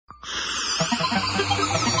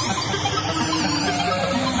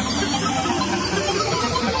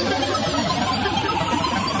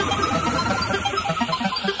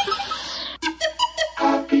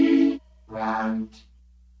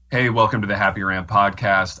Hey, welcome to the Happy Rant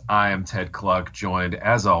Podcast. I am Ted Kluck, joined,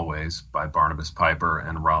 as always, by Barnabas Piper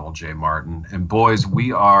and Ronald J. Martin. And boys,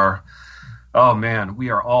 we are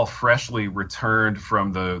all freshly returned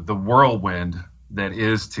from the whirlwind that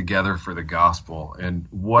is Together for the Gospel. And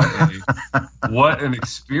what an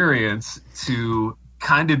experience to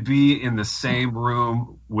kind of be in the same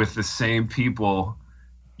room with the same people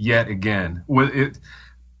yet again.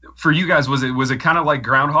 For you guys, was it kind of like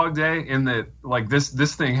Groundhog Day in that, like,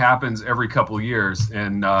 this thing happens every couple of years,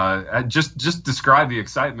 and just describe the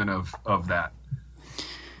excitement of that.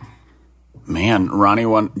 Man, Ronnie,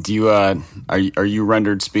 do you are you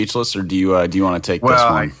rendered speechless, or do you want to take this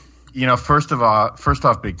one? First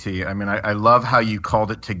off, Big T, I mean, I love how you called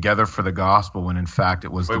it Together for the Gospel when in fact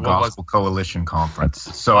it was the Gospel Coalition Conference.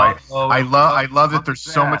 So I love that there's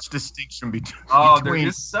so much distinction between. There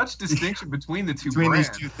is such distinction between the two brands.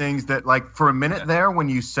 These two things that, like, for a minute there when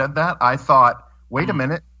you said that, I thought, wait a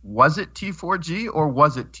minute, was it T4G or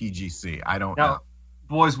was it TGC? I don't know.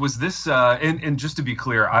 Boys, was this and just to be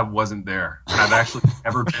clear, I wasn't there. I've actually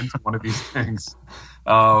never been to one of these things.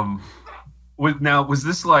 Now, was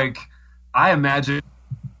this like, I imagine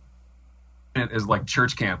it as like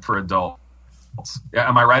church camp for adults.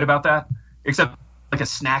 Am I right about that? Except like a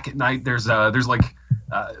snack at night, there's like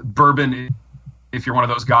bourbon if you're one of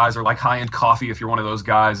those guys, or like high-end coffee if you're one of those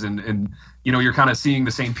guys, and you're kind of seeing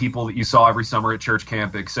the same people that you saw every summer at church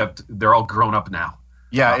camp, except they're all grown up now.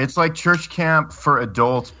 Yeah, it's like church camp for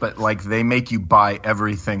adults, but like they make you buy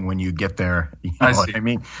everything when you get there. You know what I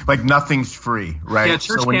mean? Like nothing's free, right? Yeah,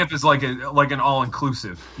 church camp is like an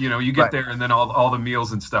all-inclusive. You get there and then all the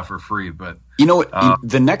meals and stuff are free. But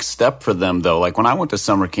the next step for them, though, like when I went to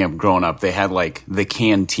summer camp growing up, they had like the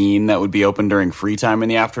canteen that would be open during free time in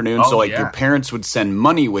the afternoon. So your parents would send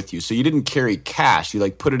money with you, so you didn't carry cash. You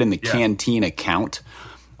like put it in the canteen account.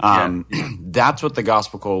 That's what the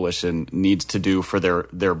Gospel Coalition needs to do for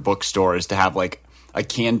their bookstore, is to have like a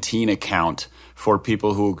canteen account for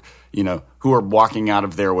people who are walking out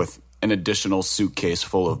of there with an additional suitcase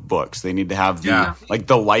full of books. They need to have the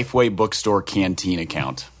Lifeway bookstore canteen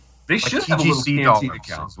account. They should have a little canteen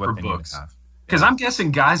account for books. Because I'm guessing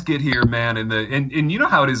guys get here, man, and you know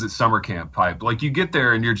how it is at summer camp, Pipe. Like you get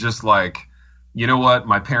there and you're just like, you know what?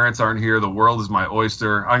 My parents aren't here. The world is my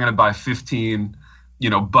oyster. I'm going to buy 15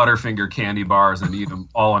 Butterfinger candy bars and eat them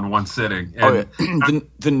all in one sitting. And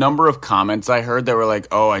the number of comments I heard that were like,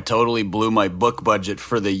 "Oh, I totally blew my book budget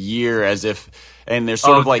for the year," and they're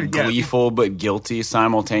sort of like gleeful but guilty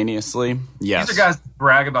simultaneously. Yes, these are guys that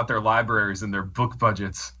brag about their libraries and their book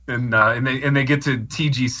budgets, and they get to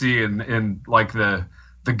TGC and like the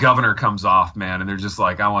governor comes off, man, and they're just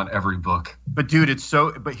like, I want every book. But dude,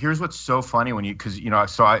 but here's what's so funny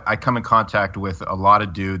so I come in contact with a lot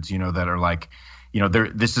of dudes, that are like,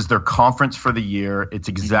 this is their conference for the year. It's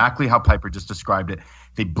exactly how Piper just described it.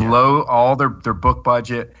 They blow all their book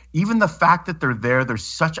budget. Even the fact that they're there, there's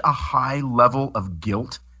such a high level of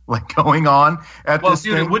guilt like going on at this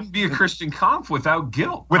thing. It wouldn't be a Christian conf without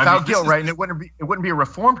guilt. Without guilt, right? And it wouldn't be a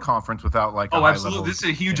Reformed conference without like a high absolutely. Level. This is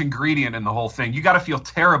a huge ingredient in the whole thing. You got to feel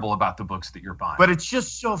terrible about the books that you're buying. But it's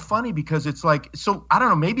just so funny because it's like, so I don't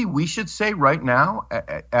know, maybe we should say right now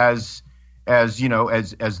as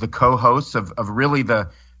the co-hosts of really the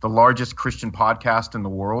largest Christian podcast in the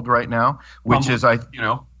world right now, which is I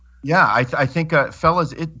think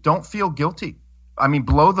fellas, don't feel guilty. I mean,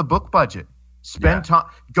 blow the book budget. Spend time.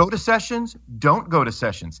 Go to sessions. Don't go to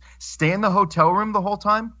sessions. Stay in the hotel room the whole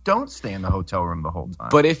time. Don't stay in the hotel room the whole time.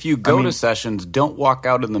 But if you go to sessions, don't walk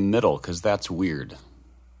out in the middle because that's weird.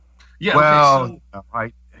 Yeah. Well,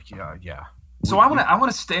 So I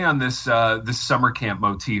want to stay on this summer camp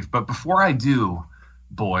motif, but before I do,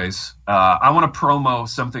 boys, I want to promo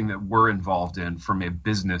something that we're involved in from a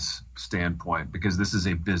business standpoint, because this is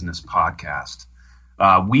a business podcast.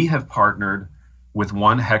 We have partnered with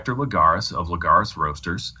one Hector Lagares of Lagares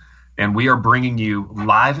Roasters, and we are bringing you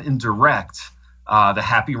live and direct the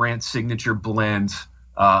Happy Rant signature blend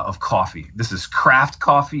of coffee. This is craft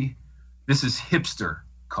coffee. This is hipster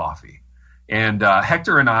coffee. And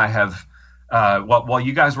Hector and I have, while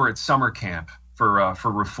you guys were at summer camp for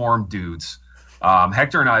Reformed Dudes,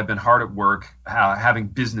 Hector and I have been hard at work having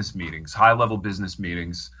business meetings, high-level business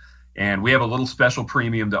meetings, and we have a little special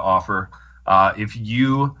premium to offer. If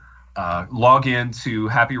you log in to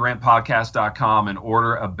happyrantpodcast.com and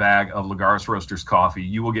order a bag of Lagares Roasters coffee,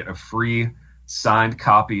 you will get a free signed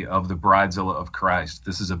copy of The Bridezilla of Christ.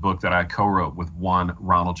 This is a book that I co-wrote with one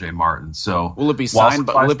Ronald J. Martin. So will it be signed?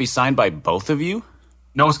 Will it be signed by both of you?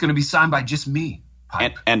 No, it's going to be signed by just me,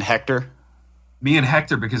 and Hector. Me and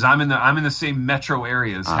Hector, because I'm in the same metro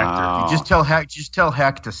area as Hector. Just tell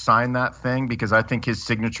Heck to sign that thing, because I think his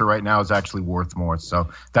signature right now is actually worth more. So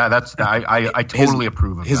I totally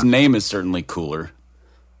approve of his name is certainly cooler.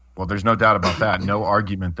 Well, there's no doubt about that. No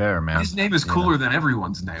argument there, man. His name is cooler than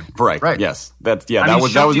everyone's name. Right. Yes. That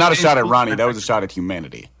was not a shot at Ronnie. That was a shot at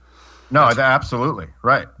humanity. No, absolutely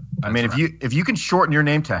right. I mean, if you can shorten your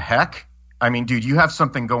name to Heck. I mean, dude, you have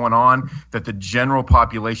something going on that the general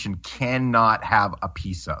population cannot have a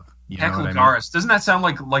piece of. Heck Lagares. Doesn't that sound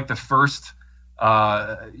like the first,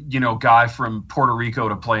 guy from Puerto Rico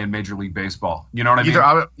to play in Major League Baseball? You know what I mean?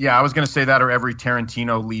 I was going to say that, or every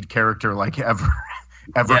Tarantino lead character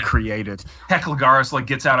ever created. Heck Lagares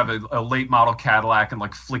gets out of a late model Cadillac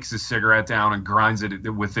and flicks his cigarette down and grinds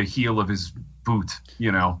it with the heel of his boot.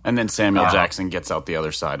 And then Samuel Jackson gets out the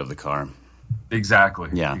other side of the car. Exactly.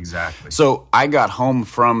 Yeah. Exactly. So I got home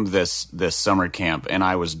from this summer camp and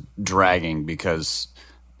I was dragging because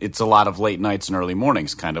it's a lot of late nights and early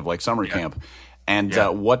mornings, kind of like summer camp. And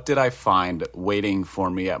what did I find waiting for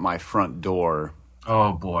me at my front door?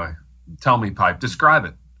 Oh boy, tell me, Pipe. Describe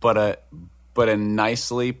it. But a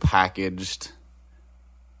nicely packaged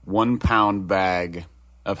 1 pound bag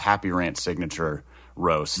of Happy Ranch signature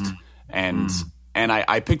roast, and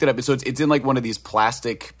I picked it up. So it's in one of these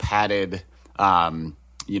plastic padded. Mailers.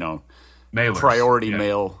 Priority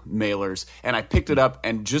mail mailers, and I picked it up,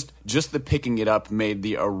 and just the picking it up made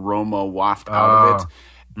the aroma waft out of it,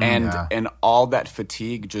 and all that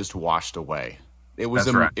fatigue just washed away. It was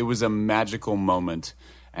it was a magical moment,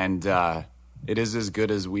 and it is as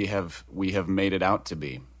good as we have made it out to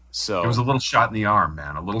be. So it was a little shot in the arm,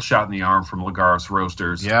 man. A little shot in the arm from Lagares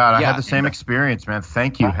Roasters. Yeah, I had the same experience, man.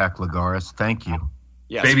 Thank you, Heck Lagares. Thank you.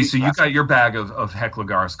 Yes, baby, so you got your bag of Heck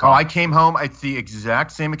Lagares coffee. Oh, I came home. It's the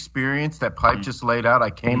exact same experience that Pipe just laid out. I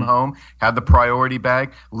came home, had the priority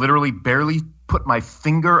bag, literally barely put my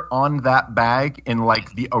finger on that bag, and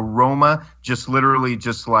the aroma just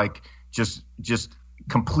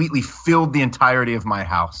completely filled the entirety of my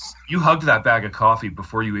house. You hugged that bag of coffee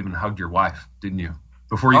before you even hugged your wife, didn't you?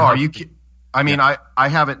 Before you are you I mean, I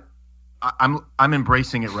haven't. I'm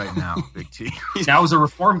embracing it right now, Big T. Now, as a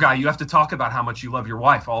Reform guy, you have to talk about how much you love your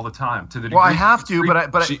wife all the time. To the degree, well, I have to,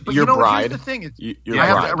 but your bride. Here's the thing: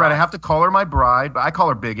 I have to call her my bride, but I call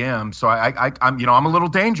her Big M. So I'm a little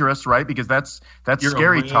dangerous, right? Because that's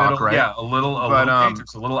scary talk, right? Yeah, a little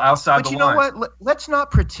dangerous, a little outside the line. But you know what? Let's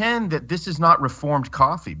not pretend that this is not Reformed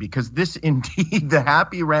coffee, because this indeed, the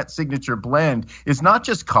Happy Ranch Signature Blend, is not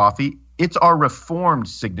just coffee. It's our Reformed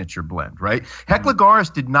signature blend, right? Heck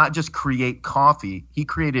Lagares did not just create coffee. He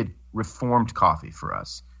created Reformed coffee for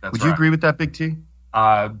us. Would you agree with that, Big T?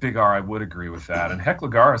 Big R, I would agree with that. And Heck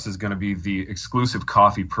Lagares is going to be the exclusive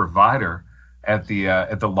coffee provider at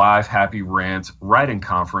the live Happy Rant writing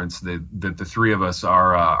conference that the three of us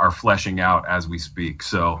are fleshing out as we speak.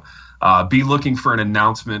 So be looking for an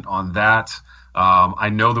announcement on that. I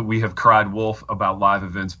know that we have cried wolf about live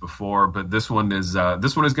events before, but this one is going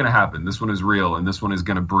to happen. This one is real, and this one is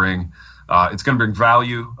going to bring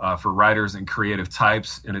value for writers and creative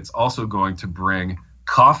types, and it's also going to bring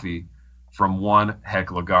coffee from one Heck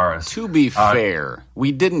Lagares. To be fair,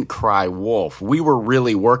 we didn't cry wolf. We were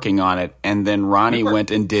really working on it, and then Ronnie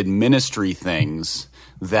went and did ministry things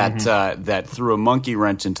that threw a monkey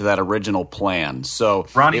wrench into that original plan. So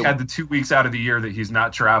Ronnie had the 2 weeks out of the year that he's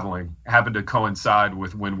not traveling happened to coincide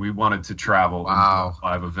with when we wanted to travel and do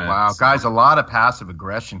live events. Wow, guys, a lot of passive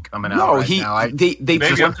aggression coming out now. They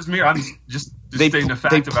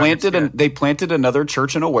planted another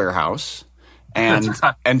church in a warehouse. And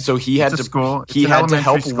so he had to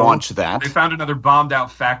help launch that. They found another bombed out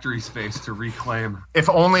factory space to reclaim. If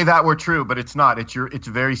only that were true, but it's not. It's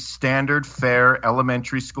very standard, fair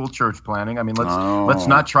elementary school church planning. I mean, let's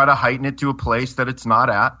not try to heighten it to a place that it's not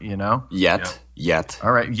at. Yet.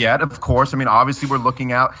 All right. Yet, of course. I mean, obviously, we're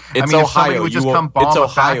looking out. It's Ohio. You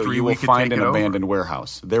will find an abandoned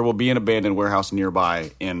warehouse. There will be an abandoned warehouse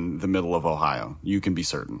nearby in the middle of Ohio. You can be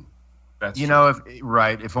certain. If we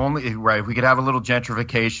could have a little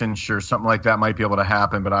gentrification, sure, something like that might be able to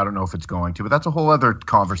happen, but I don't know if it's going to. But that's a whole other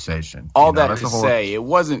conversation. It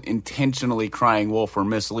wasn't intentionally crying wolf or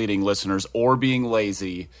misleading listeners or being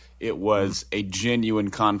lazy. It was a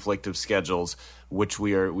genuine conflict of schedules, which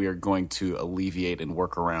we are going to alleviate and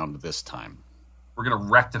work around this time. We're going to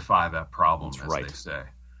rectify that problem, they say.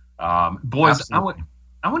 Boys, absolutely.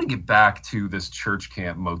 I want to get back to this church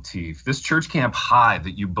camp motif, this church camp high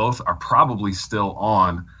that you both are probably still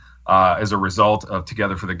on. as a result of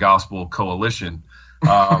Together for the Gospel Coalition.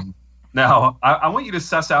 Now, I want you to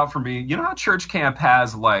suss out for me. You know how church camp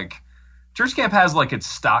has like its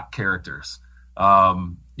stock characters.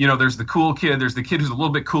 There's the cool kid. There's the kid who's a little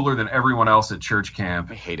bit cooler than everyone else at church camp.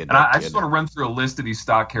 I hated that. And I kid. just want to run through a list of these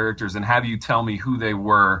stock characters and have you tell me who they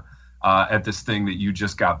were at this thing that you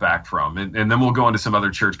just got back from, and then we'll go into some other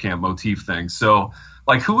church camp motif things. So,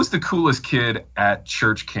 like, who was the coolest kid at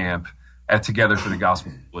church camp at Together for the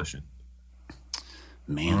Gospel Coalition?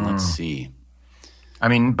 Man, let's see. I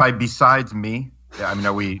mean, besides me. Yeah, I mean,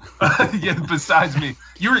 are we? Yeah, besides me.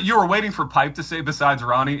 You were waiting for Pipe to say besides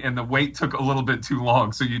Ronnie, and the wait took a little bit too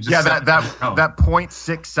long, so you just that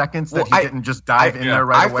 0.6 seconds that he didn't just dive in there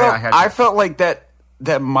right away. I felt like that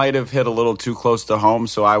might have hit a little too close to home,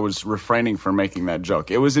 so I was refraining from making that joke.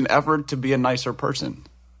 It was an effort to be a nicer person.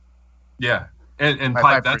 Yeah. And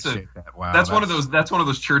Pipe, that's one of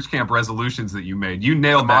those church camp resolutions that you made. You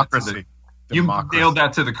nailed Democracy. You nailed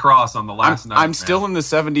that to the cross on the last night. I'm still in the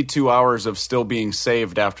 72 hours of still being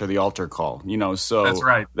saved after the altar call. So that's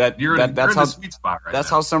right. You're in the sweet spot right now. That's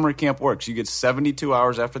how summer camp works. You get 72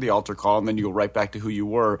 hours after the altar call, and then you go right back to who you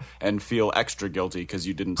were and feel extra guilty because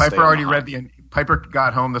you didn't. Piper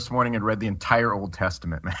got home this morning and read the entire Old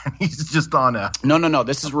Testament. Man, he's just on a. No.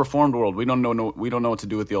 This is Reformed world. We don't know what to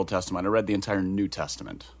do with the Old Testament. I read the entire New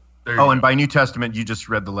Testament. And by New Testament, you just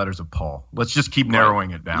read the letters of Paul. Let's just keep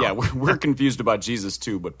narrowing it down. Yeah, we're confused about Jesus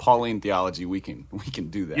too, but Pauline theology, we can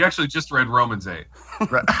do that. You actually just read Romans 8.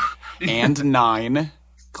 Right. And 9,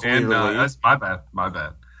 clearly. And that's my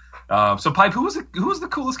bad. So, Pipe, who was the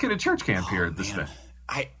coolest kid at church camp here at this thing?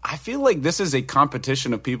 I feel like this is a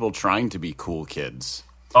competition of people trying to be cool kids.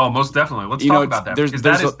 Oh, most definitely. Let's talk about that.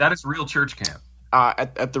 Because that is real church camp.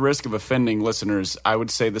 At the risk of offending listeners, I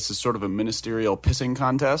would say this is sort of a ministerial pissing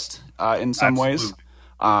contest in some ways.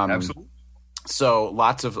 Absolutely. So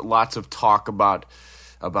lots of talk about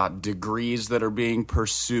degrees that are being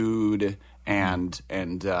pursued and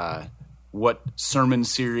what sermon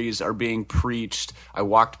series are being preached. I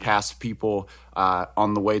walked past people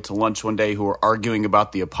on the way to lunch one day who were arguing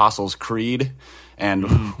about the Apostles' Creed. And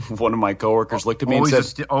one of my coworkers looked at me and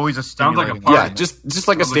said, "Always a stimulating." Like yeah, just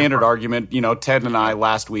like a standard argument. Ted and I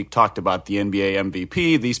last week talked about the NBA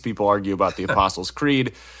MVP. These people argue about the Apostles'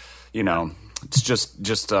 Creed. It's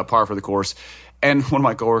just par for the course. And one of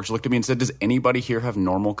my coworkers looked at me and said, "Does anybody here have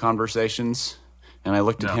normal conversations?" And I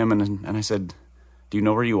looked at him and I said, "Do you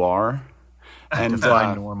know where you are?" And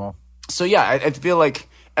define normal. So yeah, I feel like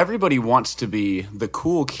everybody wants to be the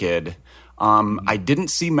cool kid. I didn't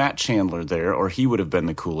see Matt Chandler there, or he would have been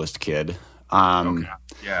the coolest kid. Okay.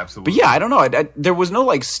 Yeah, absolutely. But yeah, I don't know. There was no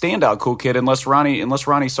standout cool kid unless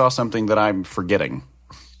Ronnie saw something that I'm forgetting.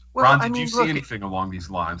 Well, Ron, did you see anything along these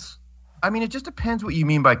lines? I mean, it just depends what you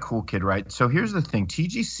mean by cool kid, right? So here's the thing: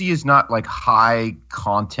 TGC is not like high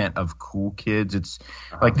content of cool kids. It's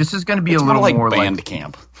like this is going to be a little more band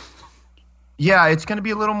camp. Yeah, it's going to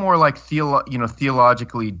be a little more like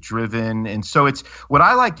theologically driven, and so it's what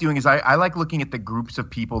I like doing is I like looking at the groups of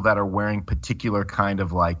people that are wearing particular kind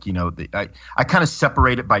of I kind of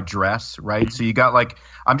separate it by dress, right? So you got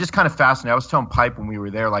I'm just kind of fascinated. I was telling Pipe when we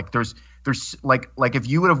were there, there's if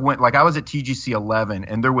you would have went I was at TGC 11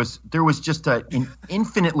 and there was just an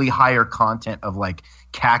infinitely higher content of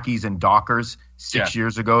khakis and Dockers 6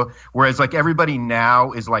 years ago, whereas everybody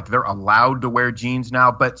now is they're allowed to wear jeans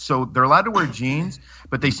now, but so they're allowed to wear jeans,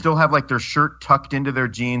 but they still have their shirt tucked into their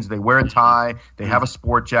jeans. They wear a tie, they have a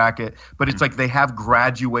sport jacket, but it's they have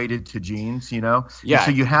graduated to jeans, Yeah. And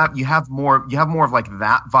so you have more of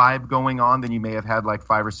that vibe going on than you may have had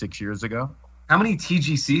 5 or 6 years ago. How many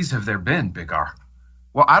TGCs have there been, Big R?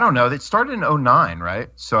 Well, I don't know. It started in 2009, right?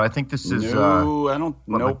 So I think this is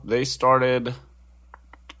Nope. They started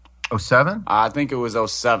 2007? I think it was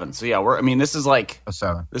 2007. So yeah, this is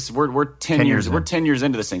 2007. We're 10 years. We're 10 years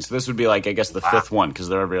into this thing. So this would be I guess the fifth one because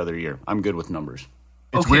they're every other year. I'm good with numbers.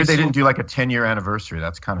 It's weird they didn't do a 10-year anniversary.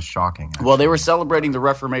 That's kind of shocking. Actually. Well, they were celebrating the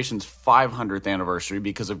Reformation's 500th anniversary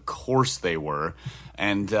because of course they were.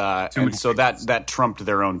 And so that trumped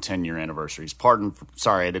their own 10-year anniversaries.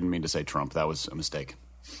 Sorry, I didn't mean to say Trump. That was a mistake.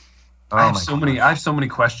 I have so many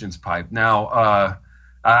questions, Pipe. Now,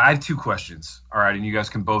 I have 2 questions. All right, and you guys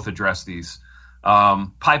can both address these.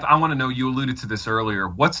 Pipe, I want to know, you alluded to this earlier.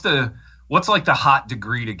 What's the hot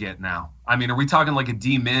degree to get now? I mean, are we talking a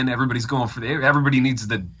D-min? Everybody's going for everybody needs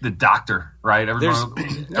the doctor, right?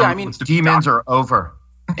 D-mins are over.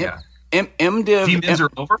 Yeah. MDiv D-mins are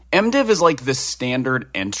over? MDiv is the standard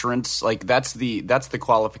entrance. That's the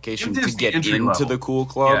qualification to get into the cool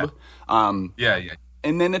club. Yeah.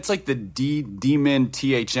 And then it's like the D-Min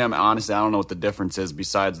THM. Honestly, I don't know what the difference is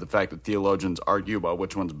besides the fact that theologians argue about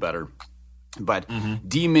which one's better. But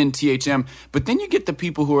D-Min THM. But then you get the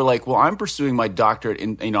people who are like, well, I'm pursuing my doctorate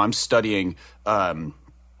in, I'm studying, I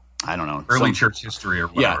don't know. Early church history or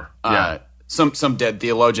whatever. Yeah. Some dead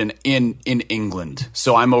theologian in England.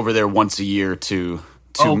 So I'm over there once a year to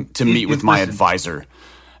meet with my advisor.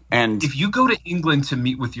 And if you go to England to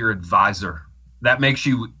meet with your advisor, that makes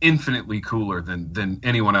you infinitely cooler than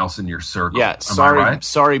anyone else in your circle. Yeah,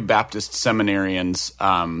 sorry, Baptist seminarians.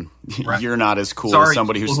 Right. You're not as cool as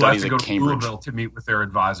somebody who studies at Cambridge. To meet with their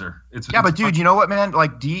advisor. But dude, you know what, man?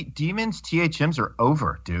 Like D-Min's THMs are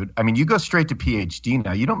over, dude. I mean, you go straight to PhD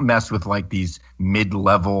now. You don't mess with like these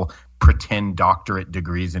mid-level pretend doctorate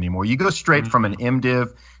degrees anymore. You go straight from an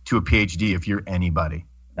MDiv to a PhD if you're anybody.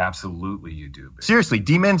 Absolutely, you do. Babe. Seriously,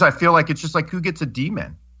 D-Mins, I feel like it's just like who gets a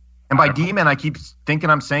D-Min? And by demon, I keep thinking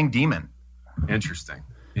I'm saying demon. Interesting.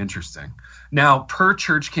 Now, per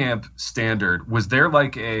church camp standard, was there a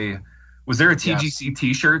TGC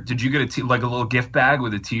T-shirt? Did you get a little gift bag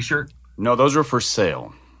with a T-shirt? No, those were for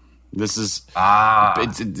sale. This is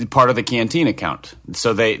it's part of the canteen account.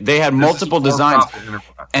 So they had multiple designs,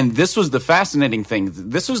 and this was the fascinating thing.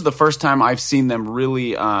 This was the first time I've seen them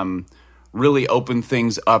really open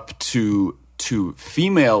things up to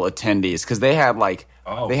female attendees, because they had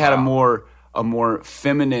had a more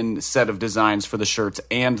feminine set of designs for the shirts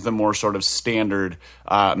and the more sort of standard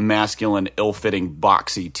masculine ill-fitting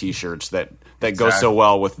boxy T-shirts that go so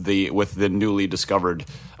well with the newly discovered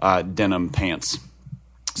denim pants.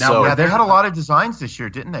 Now, they had a lot of designs this year,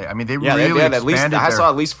 didn't they? I mean, they really expanded. I saw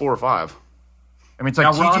at least 4 or 5. I mean, it's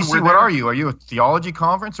like, now, TGC, what are you? Are you a theology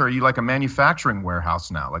conference, or are you like a manufacturing warehouse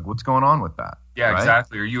now? Like, what's going on with that? Yeah, right?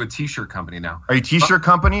 Exactly. Are you a T-shirt company now? Are you a T-shirt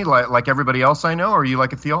company like everybody else I know, or are you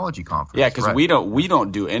like a theology conference? Yeah, because we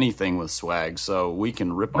don't do anything with swag, so we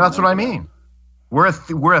can rip on That's what I mean. We're a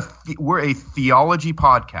theology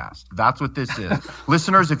podcast. That's what this is.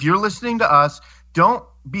 Listeners, if you're listening to us, don't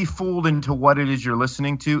be fooled into what it is you're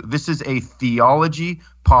listening to. This is a theology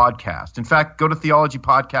podcast. In fact, go to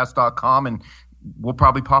theologypodcast.com and we'll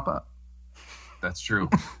probably pop up. That's true.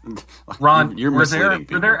 Ron, were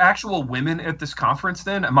there actual women at this conference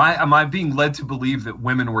then? Am I being led to believe that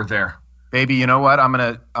women were there? Baby, you know what? I'm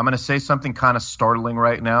gonna say something kind of startling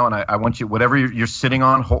right now, and I want you, whatever you're sitting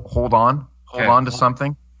on, hold on. Hold on to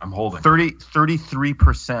something. I'm holding.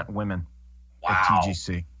 33% women at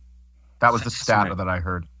TGC. That was the stat that I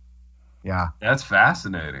heard. Yeah. That's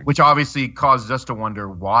fascinating. Which obviously causes us to wonder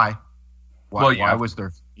why. Why was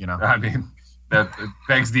there, I mean, that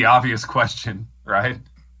begs the obvious question, right?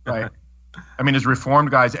 Right. I mean, as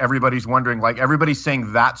Reformed guys, everybody's wondering, like, everybody's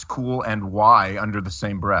saying that's cool and why under the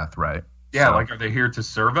same breath, right? Yeah, so, like, are they here to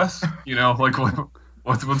serve us? Like,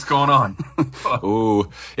 what's going on? Ooh,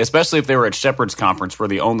 especially if they were at Shepherd's Conference, where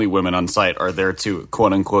the only women on site are there to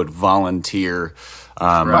quote unquote volunteer.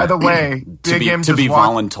 By the way, to be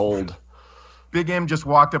voluntold. Big M just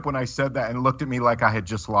walked up when I said that and looked at me like I had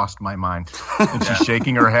just lost my mind. And she's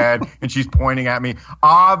shaking her head and she's pointing at me.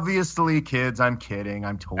 Obviously, kids, I'm kidding.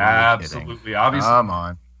 I'm totally kidding. Absolutely, obviously. Come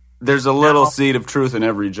on. There's a little seed of truth in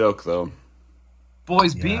every joke, though.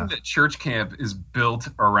 Boys, being that church camp is built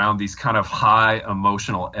around these kind of high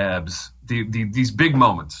emotional ebbs, these big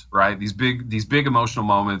moments, right? These big emotional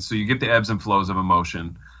moments. So you get the ebbs and flows of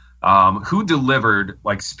emotion. Who delivered,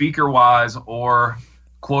 like speaker-wise or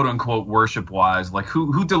quote-unquote worship-wise, like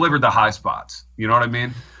who delivered the high spots? You know what I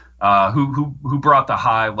mean? Who brought the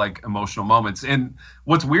high, like, emotional moments? And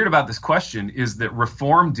what's weird about this question is that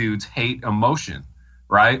Reformed dudes hate emotion,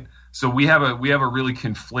 right? So we have a really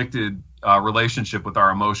conflicted relationship with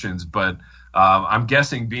our emotions, but I'm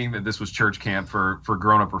guessing, being that this was church camp for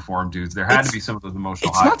grown-up Reformed dudes, there had to be some of those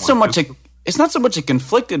emotional high points. It's not so much a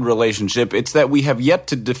conflicted relationship. It's that we have yet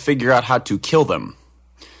to figure out how to kill them.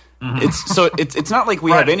 Mm-hmm. It's not like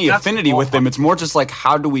we have any affinity with them. It's more just like,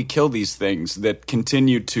 how do we kill these things that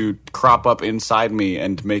continue to crop up inside me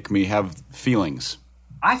and make me have feelings?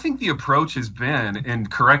 I think the approach has been,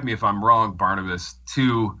 and correct me if I'm wrong, Barnabas,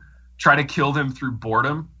 to try to kill them through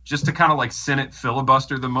boredom, just to kind of like Senate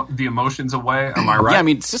filibuster the emotions away. Am I right? Yeah, I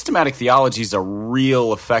mean, systematic theology is a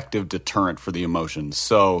real effective deterrent for the emotions.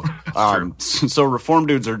 So, so Reformed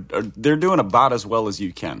dudes they're doing about as well as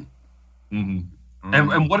you can. Mm-hmm.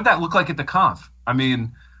 Mm-hmm. And what did that look like at the conf? I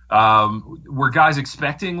mean, were guys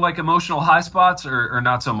expecting like emotional high spots or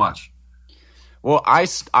not so much? Well, I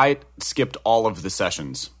skipped all of the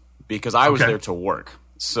sessions because I was there to work.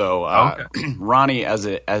 So Ronnie, as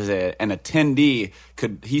an attendee,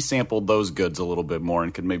 he sampled those goods a little bit more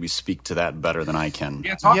and could maybe speak to that better than I can.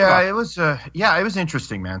 It was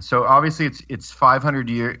interesting, man. So obviously it's 500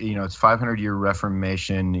 year, it's 500 year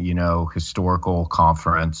Reformation, historical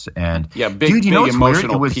conference, and big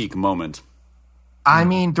emotional peak moment. I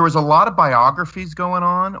mean, there was a lot of biographies going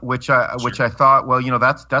on, which I thought, well,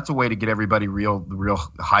 that's a way to get everybody real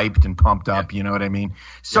hyped and pumped up. You know what I mean?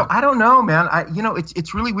 So I don't know, man.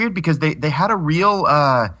 It's really weird because they had a real,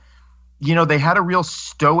 they had a real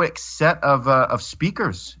stoic set of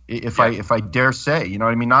speakers, if I dare say. You know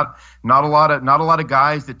what I mean? Not a lot of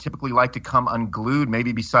guys that typically like to come unglued.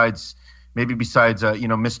 Maybe besides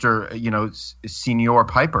Mr. Senior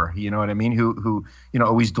Piper, you know what I mean, who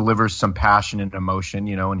always delivers some passion and emotion,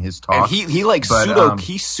 in his talk. And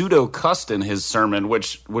he pseudo cussed in his sermon,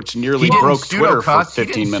 which nearly broke Twitter for 15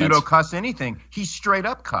 minutes. He didn't pseudo cuss anything. He straight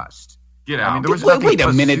up cussed. Get out. I mean, there was nothing wait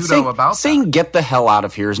a minute. Saying that. "get the hell out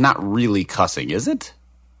of here" is not really cussing, is it?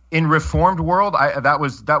 In Reformed world, that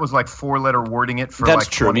was like 4-letter wording it for That's like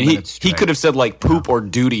true. 20 minutes straight. He could have said like poop or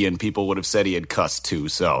duty, and people would have said he had cussed too.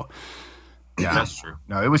 So. Yeah, that's true.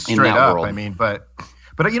 No, it was straight up. World. I mean, but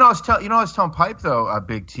I was telling Pipe though,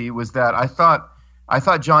 Big T, was that I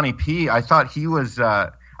thought Johnny P. I thought he was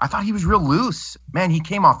real loose. Man, he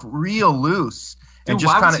came off real loose and Dude,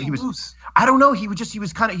 just kind of he was loose. I don't know. He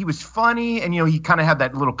was funny, and he kind of had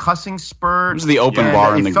that little cussing spurt. It was the open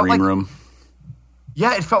bar in the green room.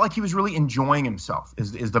 Yeah, it felt like he was really enjoying himself.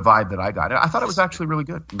 Is the vibe that I got. I thought it was actually really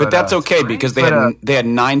good. But that's okay because they had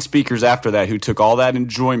 9 speakers after that who took all that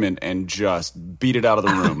enjoyment and just beat it out of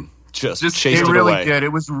the room. just chased it away. It really did.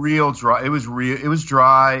 It was real dry. It was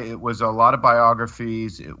dry. It was a lot of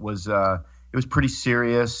biographies. It was pretty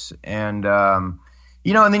serious, and and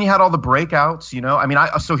then you had all the breakouts. I mean,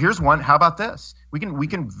 so here's one. How about this? We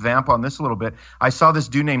can vamp on this a little bit. I saw this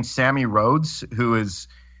dude named Sammy Rhodes, who is.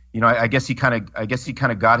 I guess he kind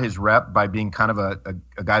of got his rep by being kind of a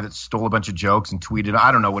guy that stole a bunch of jokes and tweeted.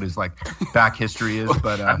 I don't know what his back history is,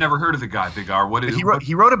 but I've never heard of the guy, Big R. What is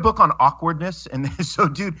he wrote a book on awkwardness, and so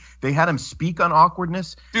dude, they had him speak on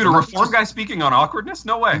awkwardness. Dude, a Reform guy speaking on awkwardness?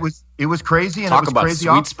 No way. It was crazy, and talk it was about crazy.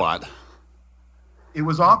 Sweet spot. It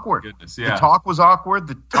was awkward. Goodness, yeah. The talk was awkward.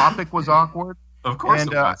 The topic was awkward. Of course,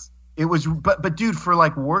 and, it was. It was, but dude, for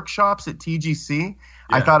workshops at TGC,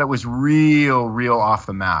 I thought it was real off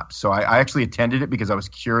the map. So I actually attended it because I was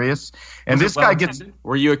curious. And this guy gets.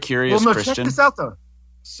 Were you a curious Christian? Check this out though.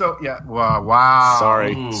 So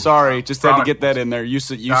wow. Sorry. Just had to get that in there. You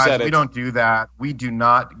said it. We don't do that. We do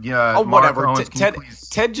not. Whatever.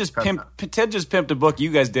 Ted just pimped a book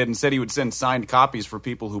you guys did and said he would send signed copies for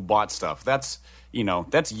people who bought stuff. That's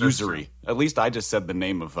usury. At least I just said the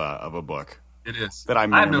name of a book. It is. That I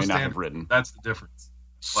may or may not have written. That's the difference.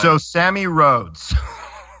 So Sammy Rhodes.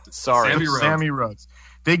 Sammy Rhodes.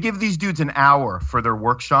 They give these dudes an hour for their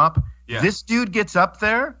workshop. Yeah. This dude gets up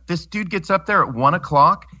there at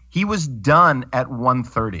 1:00. He was done at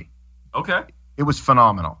 1:30. Okay. It was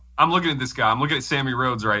phenomenal. I'm looking at this guy. I'm looking at Sammy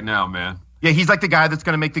Rhodes right now, man. Yeah, he's like the guy that's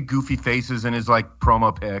going to make the goofy faces in his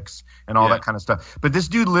promo pics and all that kind of stuff. But this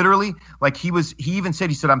dude literally, he even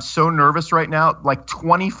said, I'm so nervous right now.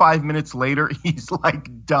 25 minutes later, he's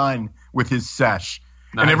done with his sesh.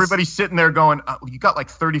 Nice. And everybody's sitting there going, you got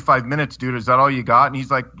 35 minutes, dude. Is that all you got? And he's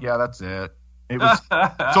like, yeah, that's it. It was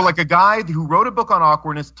so a guy who wrote a book on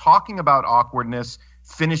awkwardness, talking about awkwardness,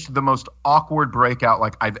 finished the most awkward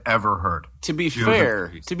breakout I've ever heard. To be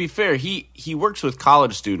fair, he works with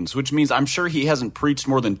college students, which means I'm sure he hasn't preached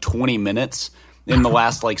more than 20 minutes in the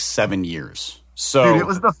last 7 years. So dude, it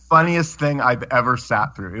was the funniest thing I've ever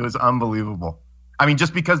sat through. It was unbelievable. I mean,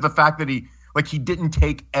 just because the fact that he didn't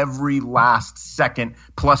take every last second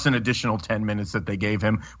plus an additional 10 minutes that they gave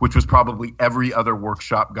him, which was probably every other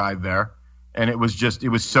workshop guy there. And it was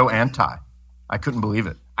so anti. I couldn't believe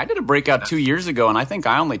it. I did a breakout 2 years ago, and I think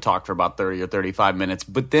I only talked for about 30 or 35 minutes.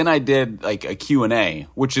 But then I did a Q&A,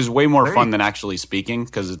 which is way more fun than actually speaking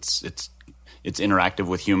because it's interactive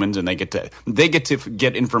with humans, and they get to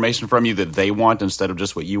get information from you that they want instead of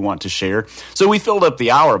just what you want to share. So we filled up the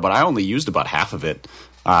hour, but I only used about half of it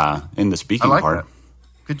in the speaking part. That.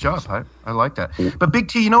 Good job, Pipe. I like that. But Big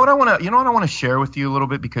T, you know what I want to share with you a little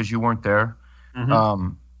bit because you weren't there.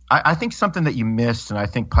 Mm-hmm. I think something that you missed, and I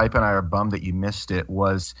think Pipe and I are bummed that you missed it,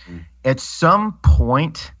 was at some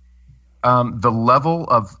point the level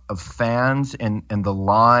of fans and the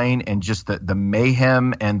line and just the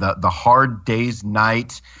mayhem and the hard day's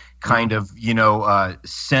night kind of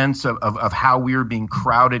sense of how we were being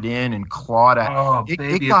crowded in and clawed at. Oh,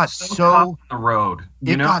 it got so on the road.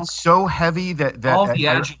 Got so heavy that all the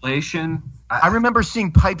adulation. I remember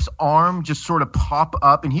seeing Pipe's arm just sort of pop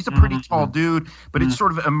up, and he's a pretty tall dude, but it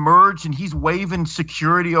sort of emerged, and he's waving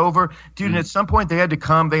security over. Dude, and at some point they had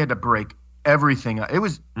to break everything. It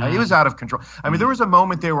was out of control. I mean, there was a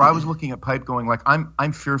moment there where I was looking at Pipe going like,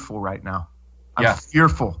 I'm fearful right now. I'm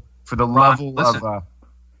fearful for the level of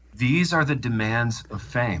these are the demands of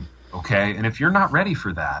fame, okay? And if you're not ready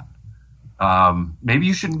for that, maybe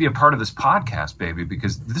you shouldn't be a part of this podcast, baby,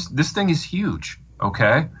 because this thing is huge,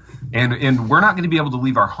 okay? And we're not going to be able to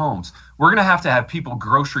leave our homes. We're going to have people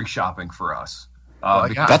grocery shopping for us.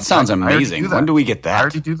 That sounds amazing. When do we get that? I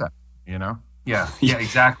already do that, you know? Yeah,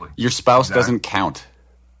 exactly. Your spouse doesn't count.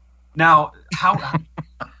 Now, how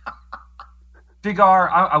Big R,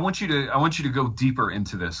 I want you to go deeper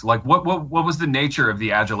into this. Like, what was the nature of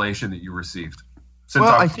the adulation that you received?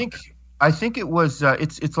 I think it was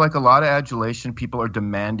it's like a lot of adulation. People are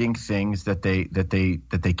demanding things that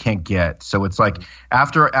they can't get. So it's like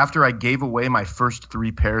after I gave away my first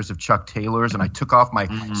 3 pairs of Chuck Taylors and I took off my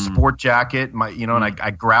sport jacket, and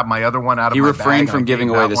I grabbed my other one out of my bag. You refrained from giving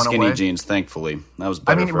away the skinny jeans, thankfully. That was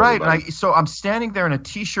better for everybody. So I'm standing there in a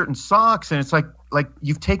t-shirt and socks, and it's like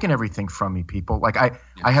you've taken everything from me, people. Like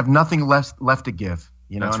I have nothing left to give,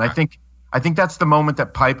 That's and right. I think that's the moment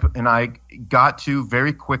that Pipe and I got to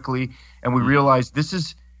very quickly, and we realized this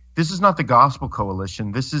is not the Gospel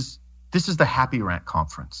Coalition. This is the Happy Rant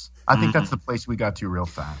Conference. I think that's the place we got to real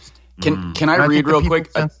fast. Can I read real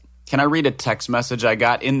quick? Can I read a text message I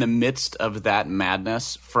got in the midst of that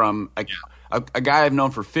madness from a guy I've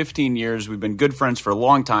known for 15 years. We've been good friends for a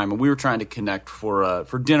long time, and we were trying to connect for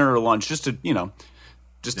dinner or lunch, just to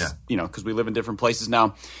because we live in different places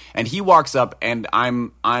now. And he walks up, and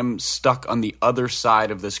I'm stuck on the other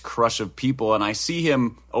side of this crush of people, and I see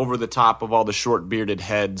him over the top of all the short bearded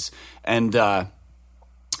heads, and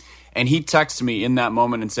he texts me in that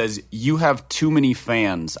moment and says, "You have too many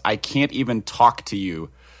fans. I can't even talk to you.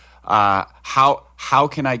 How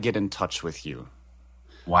can I get in touch with you?"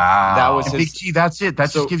 Wow, that was Big T. That's it.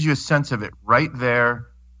 That just gives you a sense of it right there.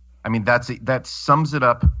 I mean, that's it. That sums it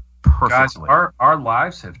up perfectly. Guys, our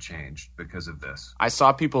lives have changed because of this. I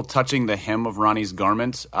saw people touching the hem of Ronnie's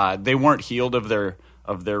garment. They weren't healed of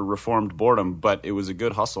their reformed boredom, but it was a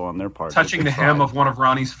good hustle on their part. Touching the hem of one of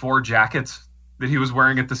Ronnie's 4 jackets that he was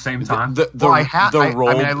wearing at the same time. The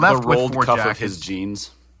rolled cuff of his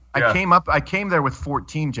jeans. I came there with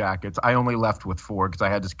 14 jackets. I only left with 4 because I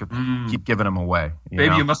had to keep giving them away.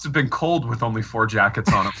 You must have been cold with only 4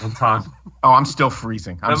 jackets on at one time. Oh, I'm still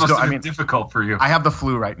freezing. That must have been difficult for you. I have the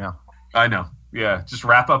flu right now. I know. Yeah, just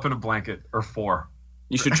wrap up in a blanket or 4.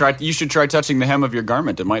 You should try touching the hem of your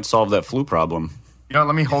garment. It might solve that flu problem.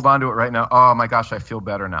 Let me hold on to it right now. Oh my gosh, I feel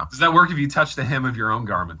better now. Does that work if you touch the hem of your own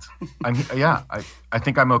garment? I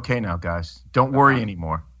think I'm okay now, guys. Don't worry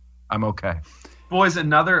anymore. I'm okay. Boys,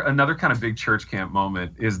 another kind of big church camp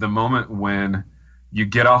moment is the moment when you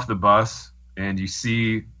get off the bus and you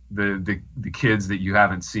see the kids that you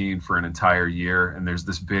haven't seen for an entire year, and there's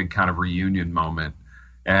this big kind of reunion moment.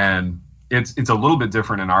 And it's a little bit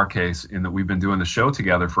different in our case in that we've been doing the show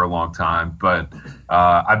together for a long time, but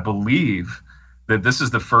I believe that this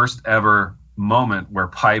is the first ever moment where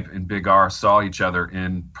Pipe and Big R saw each other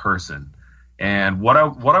in person. And what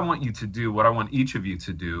I want you to do, what I want each of you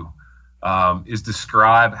to do, is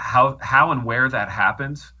describe how and where that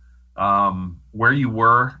happened, where you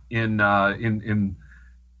were in the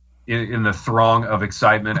throng of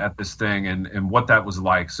excitement at this thing, and what that was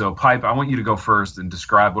like. So, Pipe, I want you to go first and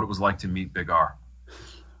describe what it was like to meet Big R.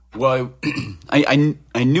 Well, I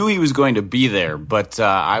knew he was going to be there, but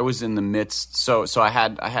I was in the midst. So I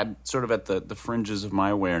had sort of at the fringes of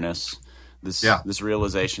my awareness this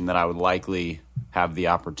realization that I would likely have the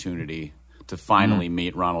opportunity to finally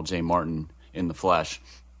meet Ronald J. Martin in the flesh.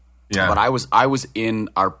 Yeah. But I was in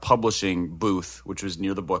our publishing booth, which was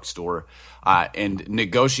near the bookstore, and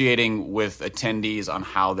negotiating with attendees on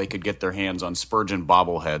how they could get their hands on Spurgeon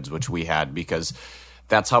bobbleheads, which we had, because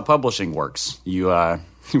that's how publishing works. We deal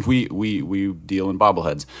in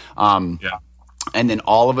bobbleheads. And then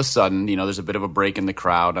all of a sudden, there's a bit of a break in the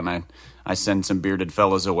crowd, and I send some bearded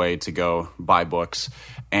fellows away to go buy books,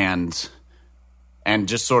 and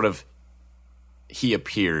just sort of he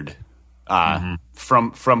appeared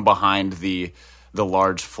from behind the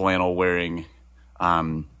large flannel wearing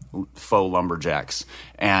faux lumberjacks,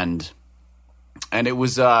 and it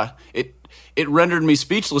was it rendered me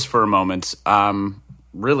speechless for a moment,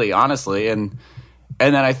 really honestly, and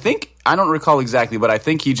then I don't recall exactly, but I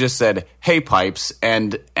think he just said, "Hey, Pipes,"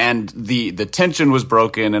 and the tension was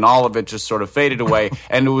broken, and all of it just sort of faded away,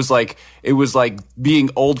 and it was like being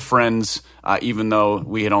old friends, even though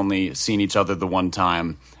we had only seen each other the one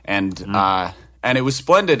time, and And it was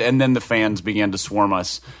splendid. And then the fans began to swarm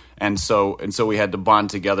us. And so we had to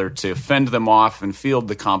bond together to fend them off and field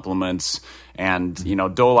the compliments and,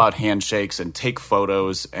 dole out handshakes and take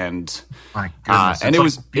photos. And my goodness, and it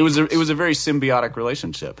was a very symbiotic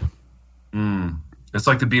relationship. It's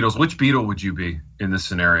like the Beatles. Which Beatle would you be in this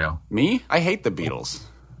scenario? Me? I hate the Beatles.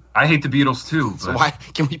 I hate the Beatles too. So why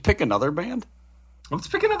can we pick another band? Let's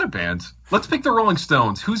pick another band. Let's pick the Rolling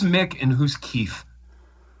Stones. Who's Mick and who's Keith?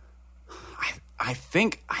 I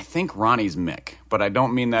think Ronnie's Mick, but I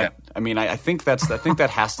don't mean that. Yeah. I mean, I think that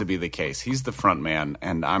has to be the case. He's the front man,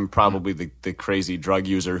 and I'm probably the crazy drug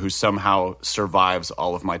user who somehow survives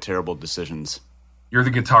all of my terrible decisions. You're the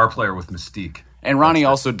guitar player with mystique. And Ronnie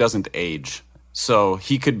also doesn't age. So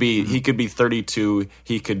he could be 32,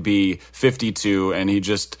 he could be 52, and he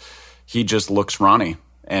just looks Ronnie.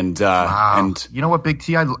 And wow. And you know what, Big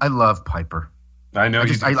T, I love Piper. I know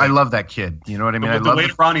I love that kid. You know what I mean? The way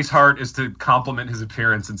to Ronnie's heart is to compliment his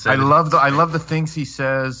appearance and say I love the things he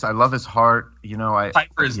says. I love his heart.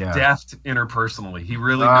 Piper is deft interpersonally. He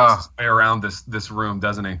really knows his way around this room,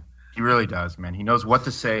 doesn't he? He really does, man. He knows what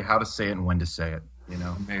to say, how to say it, and when to say it.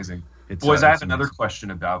 Amazing. Boys, I have another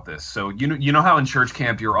question about this. So you know how in church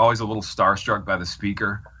camp you're always a little starstruck by the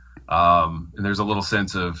speaker, and there's a little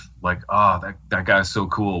sense of like, that guy's so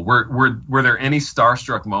cool. Were there any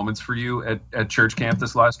starstruck moments for you at church camp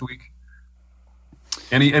this last week?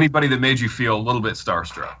 Anybody that made you feel a little bit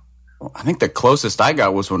starstruck? Well, I think the closest I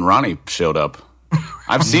got was when Ronnie showed up.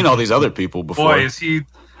 I've seen all these other people before. Boy, is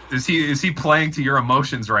he playing to your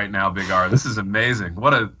emotions right now, Big R? This is amazing.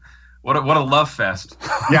 What a love fest.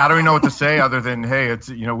 Yeah, I don't even know what to say other than, hey, it's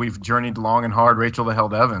we've journeyed long and hard, Rachel the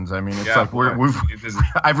Held Evans. I mean, it's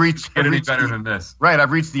I've reached any better than this. Right,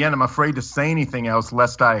 I've reached the end. I'm afraid to say anything else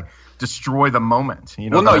lest I destroy the moment.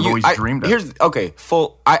 I've always dreamed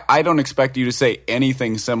of. I don't expect you to say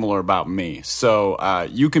anything similar about me. So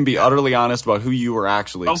you can be utterly honest about who you were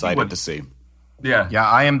actually excited to see. Yeah,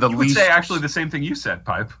 I am the least. You would say actually the same thing you said,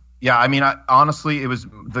 Pipe. Yeah, I mean, honestly, it was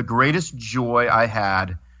the greatest joy I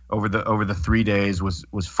had over the 3 days was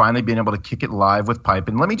finally being able to kick it live with Pipe.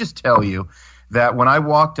 And let me just tell you that when I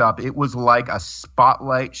walked up, it was like a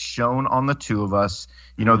spotlight shone on the two of us.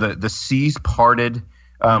 The seas parted.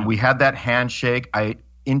 We had that handshake. I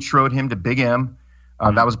introed him to Big M.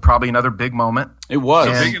 That was probably another big moment. It was.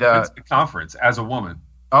 Big M went to the conference as a woman.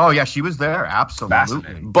 Oh yeah, she was there.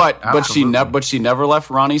 Absolutely. But she never left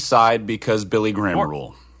Ronnie's side because Billy Graham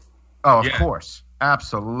rule. Oh, of course.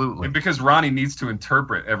 Absolutely. And because Ronnie needs to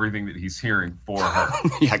interpret everything that he's hearing for her.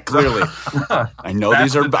 Yeah, clearly. I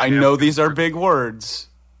know these are big words.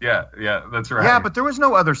 Yeah, that's right. Yeah, but there was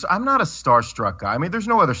no other. I'm not a starstruck guy. I mean, there's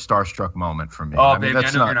no other starstruck moment for me. Oh, baby, I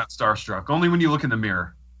know you're not starstruck. Only when you look in the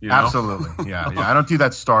mirror. Absolutely. Yeah. I don't do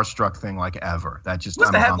that starstruck thing like ever. That just.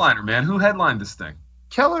 Who's the headliner, man? Who headlined this thing?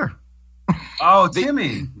 Keller. Oh,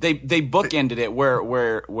 Timmy. They bookended it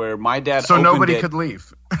where my dad so opened nobody it. could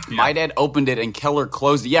leave. My dad opened it and Keller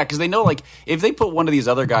closed it. Yeah, because they know like if they put one of these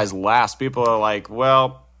other guys last, people are like,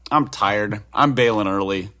 well, I'm tired. I'm bailing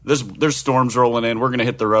early. There's storms rolling in. We're gonna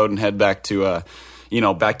hit the road and head back to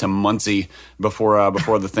back to Muncie before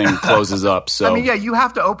the thing closes up. So I mean, yeah, you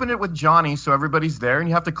have to open it with Johnny so everybody's there, and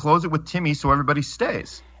you have to close it with Timmy so everybody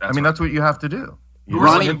stays. That's what you have to do. Who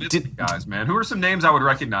are some guys, man? Who are some names I would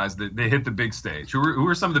recognize that they hit the big stage? Who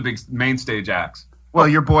are some of the big main stage acts? Well,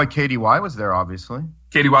 your boy KDY was there, obviously.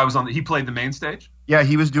 KDY was he played the main stage? Yeah,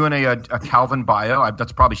 he was doing a Calvin bio.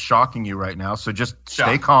 That's probably shocking you right now, so just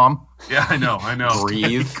stay calm. Yeah, I know.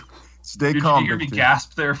 Breathe. Stay calm. Did you hear me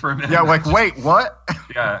gasp there for a minute? Yeah, like, wait, what?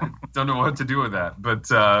 Yeah, don't know what to do with that. But,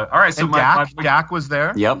 all right. So Dak was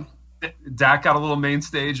there. Yep. Dak got a little main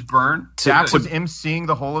stage burn. Dak was emceeing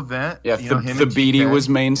the whole event. Yeah, Thabiti was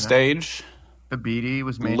main stage. Thabiti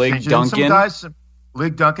was main stage.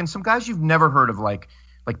 Lig Duncan, some guys you've never heard of, like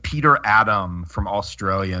Peter Adam from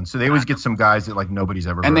Australia, and so they always get some guys that like nobody's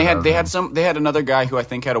ever. And heard they had another guy who I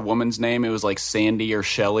think had a woman's name. It was like Sandy or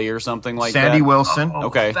Shelley or something like that. Sandy Wilson.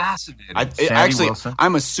 Okay, fascinating. Wilson.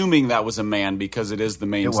 I'm assuming that was a man because it is the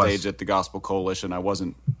main stage at the Gospel Coalition.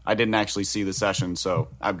 I didn't actually see the session, so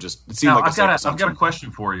It seemed like I've got a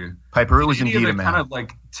question for you, Piper. It was indeed a man. Kind of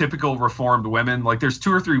like typical Reformed women. Like, there's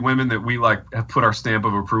 2 or 3 women that we like have put our stamp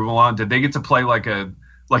of approval on. Did they get to play like a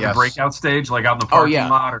breakout stage, like out in the parking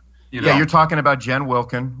lot? Or, Yeah, you're talking about Jen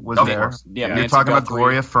Wilkin was there. Yeah, you're talking about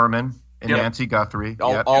Gloria Furman and Nancy Guthrie.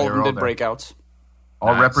 All of them did breakouts.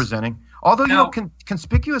 All representing. Although,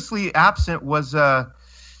 conspicuously absent was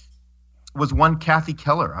one Kathy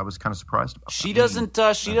Keller. I was kind of surprised about. She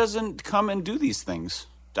doesn't come and do these things.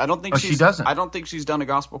 I don't think she doesn't. I don't think she's done a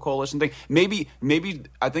Gospel Coalition thing. Maybe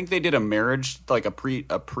I think they did a marriage, like a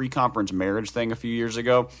pre-conference marriage thing a few years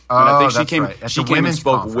ago. And I think she came and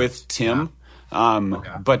spoke with Tim.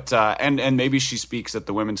 Yeah. But and maybe she speaks at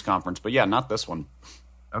the women's conference. But yeah, not this one.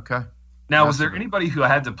 Okay. Now, was there anybody who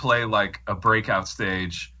had to play like a breakout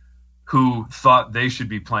stage who thought they should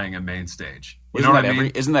be playing a main stage? You know what I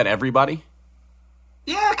mean? Isn't that everybody?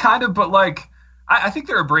 Yeah, kind of. But like, I think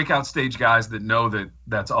there are breakout stage guys that know that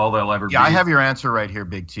that's all they'll ever be. Yeah, I have your answer right here,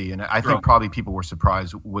 Big T. And I think probably people were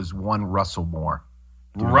surprised was one Russell Moore.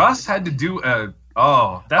 Russ had to do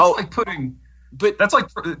like putting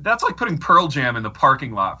Pearl Jam in the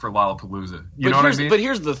parking lot for Lollapalooza. You know what I mean? But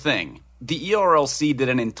here's the thing. The ERLC did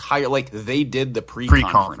an entire, they did the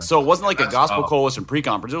pre-conference. So it wasn't like a Gospel Coalition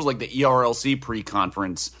pre-conference. It was like the ERLC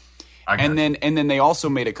pre-conference. And then they also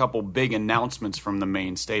made a couple big announcements from the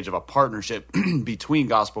main stage of a partnership between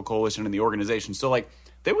Gospel Coalition and the organization. So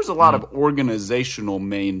there was a lot of organizational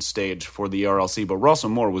main stage for the ERLC, but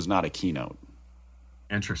Russell Moore was not a keynote.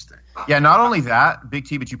 Interesting. Yeah, not only that, Big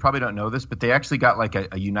T, but you probably don't know this, but they actually got like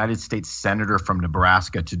a United States senator from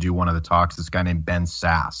Nebraska to do one of the talks, this guy named Ben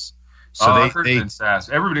Sasse. So I've heard Ben Sasse.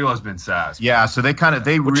 Everybody loves Ben Sasse. Yeah, so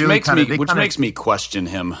which makes me question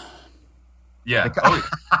him. Yeah.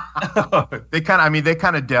 They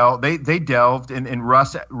kind of delved, and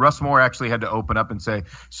Russ Moore actually had to open up and say,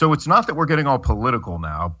 so it's not that we're getting all political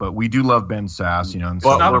now, but we do love Ben Sasse, And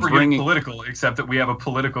but not that we're getting political, except that we have a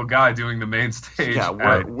political guy doing the main stage. Yeah,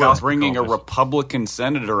 we're bringing a Republican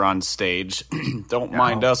senator on stage. Don't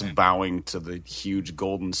mind us bowing to the huge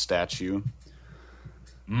golden statue.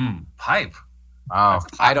 Hype. Oh,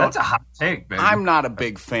 that's a hot take, baby. I'm not a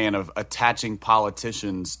big fan of attaching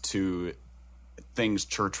politicians to things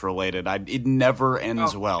church related. It never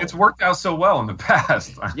ends well. It's worked out so well in the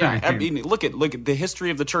past. I mean, look at the history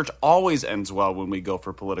of the church. Always ends well when we go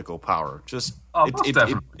for political power.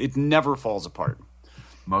 It never falls apart.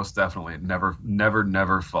 Most definitely, it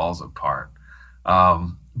never falls apart.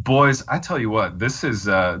 Boys, I tell you what, this has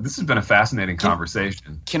been a fascinating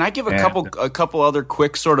conversation. Can I give a couple other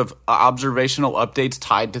quick sort of observational updates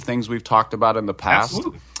tied to things we've talked about in the past?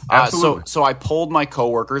 Absolutely. So I polled my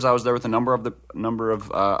coworkers. I was there with a number of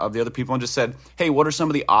the other people and just said, "Hey, what are some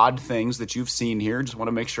of the odd things that you've seen here?" Just want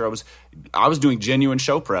to make sure I was doing genuine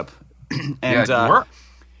show prep. And you were.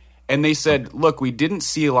 And they said, "Look, we didn't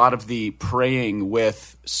see a lot of the praying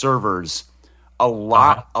with servers. A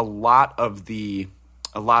lot of the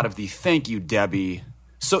thank you, Debbie.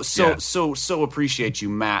 So appreciate you,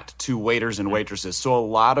 Matt, to waiters and waitresses. So a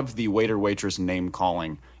lot of the waiter waitress name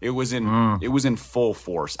calling. It was in full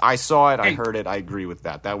force. I saw it, I heard it, I agree with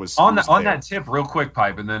that. That was on that tip, real quick,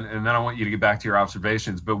 Pipe, and then I want you to get back to your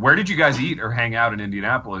observations. But where did you guys eat or hang out in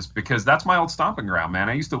Indianapolis? Because that's my old stomping ground, man.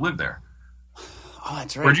 I used to live there. Oh,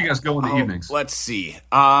 that's right. Where'd you guys go in the evenings? Let's see.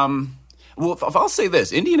 Well, if I'll say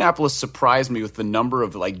this, Indianapolis surprised me with the number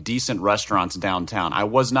of decent restaurants downtown. I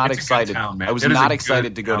was not excited. I was not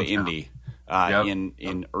excited to go to Indy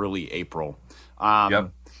in early April.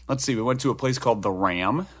 Let's see. We went to a place called The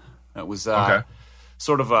Ram. That was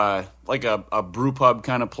sort of a brew pub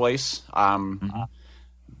kind of place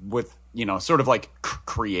with sort of like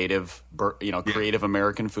creative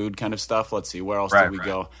American food kind of stuff. Let's see, where else did we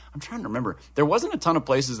go? I'm trying to remember. There wasn't a ton of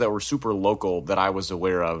places that were super local that I was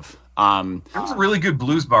aware of. There was a really good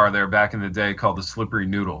blues bar there back in the day called the Slippery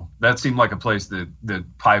Noodle. That seemed like a place that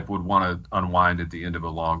Pipe would want to unwind at the end of a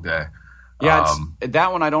long day. Yeah,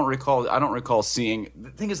 that one I don't recall seeing. The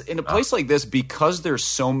thing is, in a place like this, because there's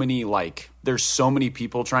so many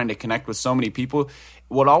people trying to connect with so many people,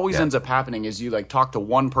 what always ends up happening is you talk to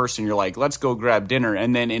one person, you're like, let's go grab dinner,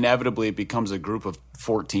 and then inevitably it becomes a group of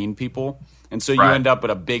 14 people. And so you end up at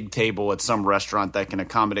a big table at some restaurant that can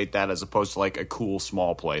accommodate that as opposed to a cool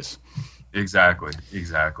small place. Exactly.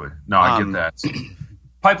 No, I get that.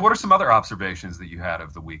 Pipe, what are some other observations that you had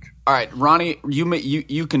of the week? All right, Ronnie,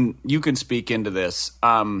 you can speak into this.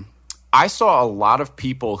 I saw a lot of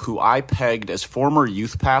people who I pegged as former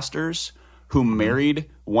youth pastors who married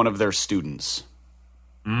one of their students.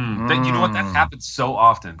 You know what? That happens so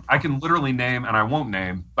often. I can literally name, and I won't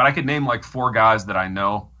name, but I could name 4 guys that I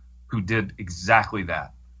know who did exactly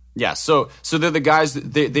that. Yeah, so they're the guys.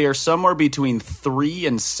 They are somewhere between 3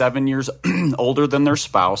 and 7 years older than their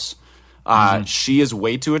spouse. She is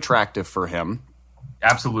way too attractive for him.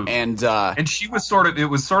 Absolutely. And she was it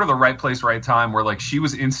was sort of the right place, right time, where she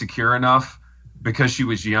was insecure enough because she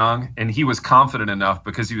was young, and he was confident enough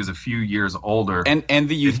because he was a few years older. And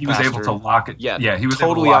the youth he was able to lock it. Yeah, he was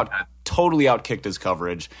totally able to lock totally outkicked his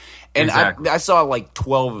coverage. And exactly. I saw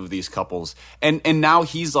 12 of these couples, and now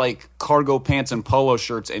he's cargo pants and polo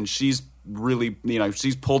shirts, and she's really,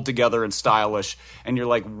 she's pulled together and stylish, and you're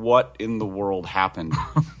like, what in the world happened?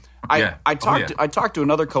 I talked to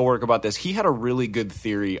another coworker about this. He had a really good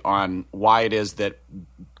theory on why it is that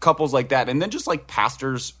couples like that, and then just like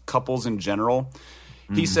pastors, couples in general.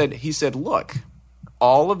 He said, look,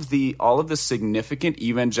 all of the significant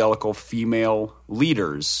evangelical female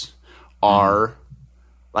leaders are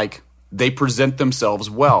like, they present themselves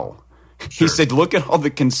well. Sure. He said, look at all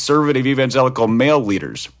the conservative evangelical male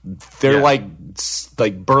leaders. They're like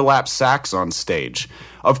burlap sacks on stage.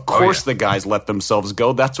 Of course the guys let themselves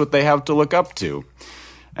go. That's what they have to look up to.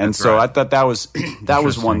 And that's so right. I thought that was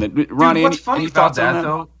one that Ronnie. What's funny about that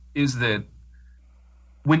though is that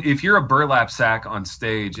if you're a burlap sack on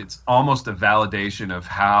stage, it's almost a validation of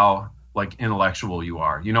how like intellectual you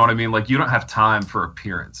are. You know what I mean? Like you don't have time for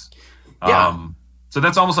appearance. Yeah. So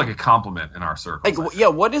that's almost like a compliment in our circle. Like, yeah,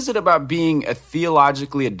 what is it about being a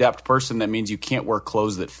theologically adept person that means you can't wear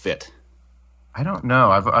clothes that fit? I don't know.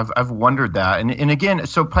 I've wondered that, and again,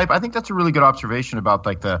 so Pipe, I think that's a really good observation about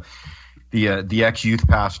like the ex-youth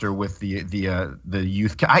pastor with the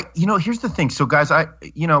youth. Here's the thing. So guys, a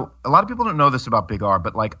lot of people don't know this about Big R,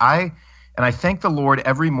 but like I thank the Lord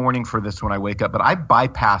every morning for this when I wake up. But I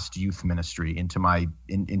bypassed youth ministry into my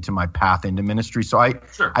path into ministry. So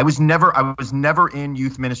I was never in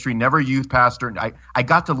youth ministry, never a youth pastor. And I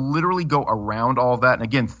got to literally go around all that. And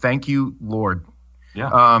again, thank you, Lord.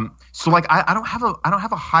 Yeah. So like I don't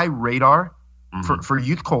have a high radar for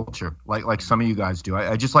youth culture like some of you guys do.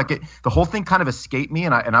 I just like it. The whole thing kind of escaped me,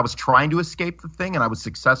 and I was trying to escape the thing, and I was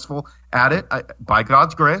successful at it by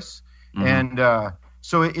God's grace. And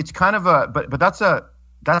so it's kind of but that's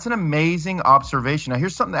an amazing observation. Now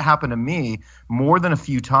here's something that happened to me more than a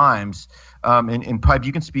few times. And Pipe,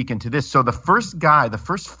 you can speak into this. So the first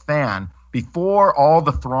fan. Before all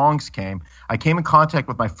the throngs came, I came in contact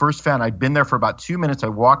with my first fan. I'd been there for about 2 minutes. I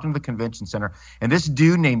walked into the convention center, and this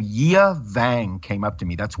dude named Yia Vang came up to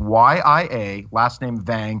me. That's Y-I-A, last name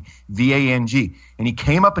Vang, V-A-N-G. And he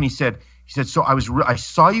came up and he said, so I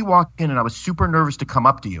saw you walk in, and I was super nervous to come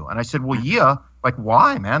up to you. And I said, well, Yia, like,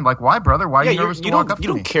 why, man? Like, why, brother? Why are you nervous to walk up to me?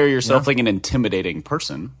 You don't carry yourself like an intimidating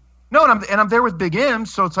person. No, and I'm there with Big M,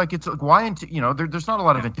 so it's like why there's not a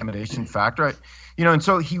lot of intimidation factor, and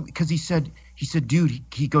so he said, dude,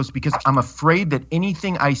 he goes, because I'm afraid that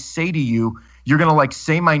anything I say to you, you're gonna like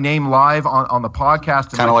say my name live on the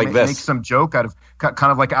podcast and kind of like make some joke out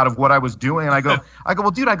of what I was doing, and I go,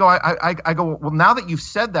 well, dude, I go, well, now that you've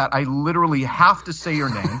said that, I literally have to say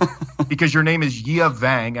your name because your name is Yia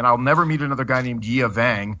Vang, and I'll never meet another guy named Yia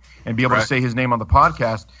Vang and be able to say his name on the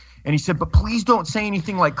podcast. And he said, but please don't say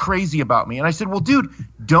anything like crazy about me. And I said, well, dude,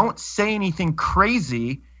 don't say anything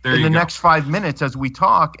crazy in the next 5 minutes as we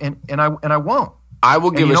talk, and I won't. I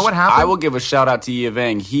will give a shout out to Yia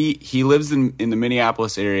Vang. He lives in the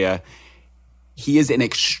Minneapolis area. He is an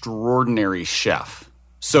extraordinary chef.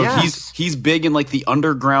 So he's big in like the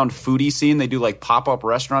underground foodie scene. They do like pop-up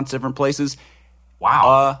restaurants, different places.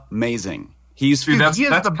 Wow. Amazing. He is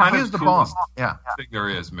the boss. Yeah. Thing there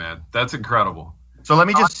is, man. That's incredible. So let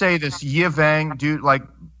me just say this, Yia Vang, dude, like,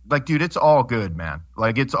 dude, it's all good, man.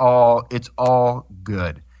 Like, it's all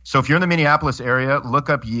good. So if you're in the Minneapolis area, look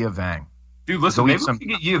up Yia Vang. Dude, listen, maybe we can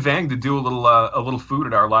get Yia Vang to do a little food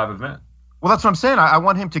at our live event. Well, that's what I'm saying. I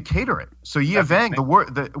want him to cater it. So Yia Vang,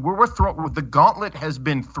 the gauntlet has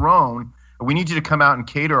been thrown. We need you to come out and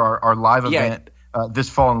cater our live event this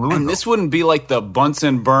fall in Louisville. And this wouldn't be like the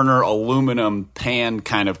Bunsen burner aluminum pan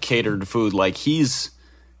kind of catered food. Like It's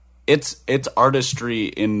artistry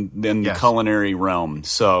in the culinary realm.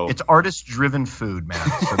 So it's artist-driven food, man.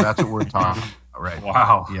 So that's what we're talking about, right?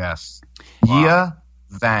 Wow. Yes. Wow. Yia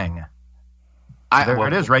Vang. There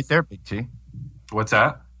it is, right there, Big T. What's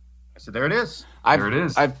that? I said, there it is. There it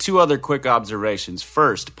is. I have two other quick observations.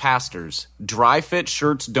 First, pastors, dry fit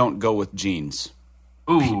shirts don't go with jeans.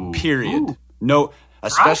 Ooh. Period. Ooh. No,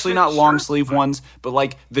 especially not long sleeve ones, but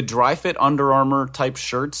like the dry fit Under Armour type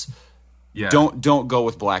shirts. Yeah. Don't go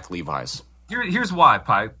with black Levi's. Here's why,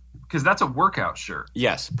 Pipe. Because that's a workout shirt.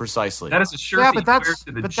 Yes, precisely. That is a shirt that you wear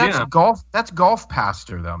to the gym. That's golf. That's golf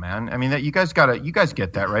pastor, though, man. I mean, you guys get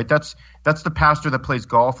that, right? That's the pastor that plays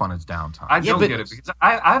golf on his downtime. I don't get it because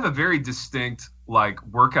I have a very distinct like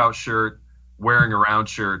workout shirt, wearing around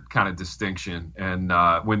shirt kind of distinction, and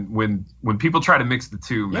when people try to mix the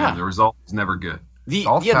two, man, the result is never good. The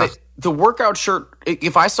workout shirt.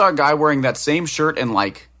 If I saw a guy wearing that same shirt and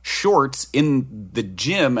like shorts in the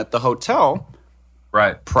gym at the hotel,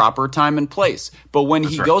 right, proper time and place. But when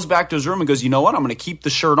he goes back to his room and goes, you know what, I'm going to keep the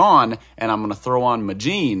shirt on and I'm going to throw on my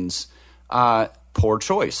jeans, poor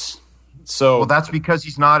choice. So that's because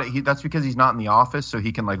he's not. That's because he's not in the office, so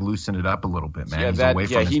he can like loosen it up a little bit, man.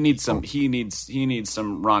 He needs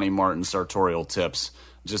some Ronnie Martin sartorial tips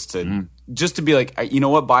just to be like, you know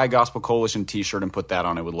what, buy a Gospel Coalition T-shirt and put that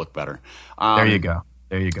on. It would look better. There you go.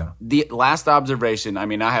 The last observation, I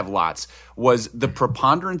mean, I have lots, was the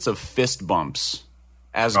preponderance of fist bumps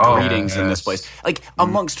as greetings in this place. Like,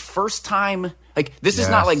 amongst first-time, like, this is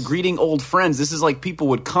not like greeting old friends. This is like people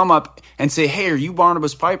would come up and say, hey, are you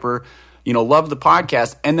Barnabas Piper? You know, love the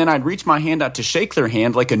podcast. And then I'd reach my hand out to shake their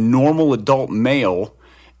hand like a normal adult male,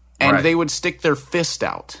 and they would stick their fist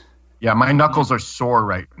out. Yeah, my knuckles are sore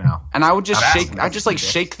right now. And I would just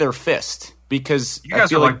shake their fist. Because you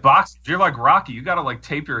guys are like boxers. You're like Rocky. You got to like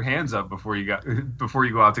tape your hands up before you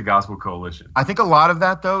go out to Gospel Coalition. I think a lot of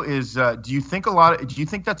that though is. Do you think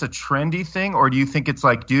that's a trendy thing, or do you think it's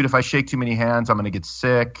like, dude, if I shake too many hands, I'm going to get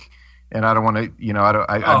sick, and I don't want to. You know,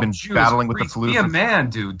 I've been battling with the flu. Be a man,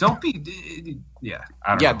 dude. Don't be. Yeah.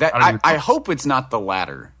 I hope it's not the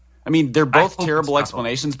latter. I mean, they're both terrible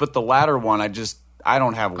explanations, but the latter one, I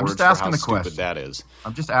don't have words for how stupid that is.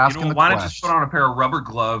 I'm just asking. Why not just put on a pair of rubber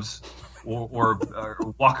gloves? Or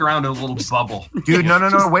walk around in a little bubble. Dude,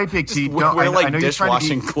 no, wait, Big T. Wear like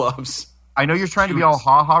dishwashing gloves. I know you're trying to be all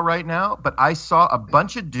ha-ha right now, but I saw a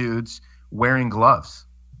bunch of dudes wearing gloves.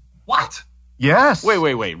 What? Yes. Wait.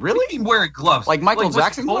 Really? What do you mean wearing gloves? Like Michael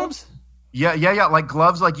Jackson gloves? Yeah. Like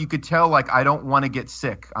gloves, like you could tell, like, I don't want to get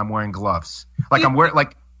sick. I'm wearing gloves. Like I'm wearing,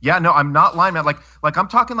 like, yeah, no, I'm not lying, man. Like I'm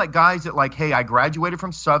talking like guys that like, hey, I graduated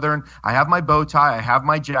from Southern. I have my bow tie. I have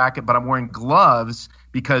my jacket, but I'm wearing gloves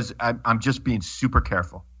because I'm just being super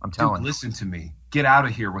careful. I'm telling you. Listen to me. Get out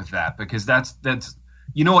of here with that, because that's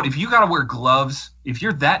you know what? If you got to wear gloves, if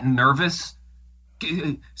you're that nervous,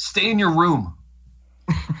 stay in your room.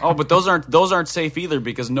 Oh, but those aren't safe either,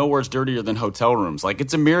 because nowhere's dirtier than hotel rooms. Like,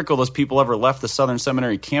 it's a miracle those people ever left the Southern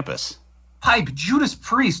Seminary campus. Pipe, Judas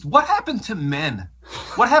Priest, what happened to men?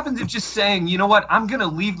 What happened to just saying, you know what, I'm going to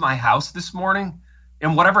leave my house this morning,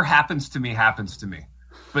 and whatever happens to me happens to me.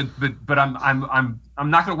 But I'm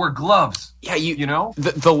not going to wear gloves. Yeah, you know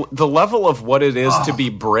the level of what it is to be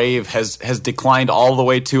brave has declined all the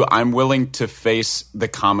way to I'm willing to face the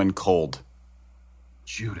common cold.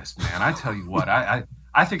 Judas, man, I tell you what, I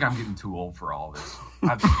think I'm getting too old for all this.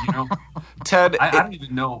 Ted, I don't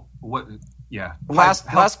even know what. Yeah.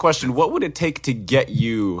 Last question. What would it take to get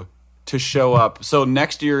you to show up? So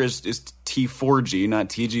next year is T4G, not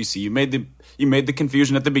TGC. You made the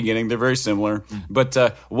confusion at the beginning. They're very similar. Mm-hmm.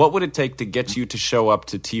 But what would it take to get you to show up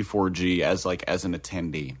to T4G as an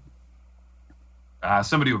attendee?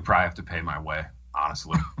 Somebody would probably have to pay my way,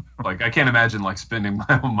 honestly. Like, I can't imagine like spending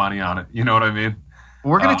my own money on it. You know what I mean?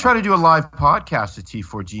 We're going to try to do a live podcast at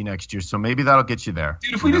T4G next year, so maybe that'll get you there.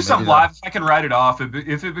 Dude, if we do something live, if I can write it off.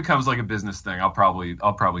 If it becomes like a business thing, I'll probably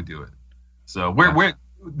do it. So where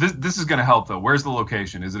this is going to help though. Where's the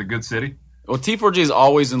location? Is it a good city? Well, T4G is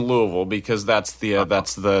always in Louisville, because that's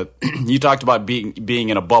the you talked about being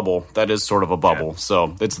in a bubble. That is sort of a bubble,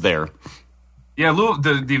 so it's there. Yeah,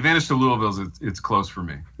 the advantage to Louisville is it's close for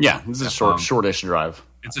me. Yeah, it's a shortish drive.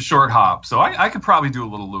 It's a short hop, so I could probably do a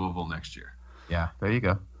little Louisville next year. Yeah, there you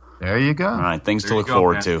go. There you go. All right, things to look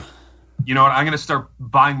forward to. You know what? I'm gonna start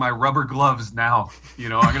buying my rubber gloves now. You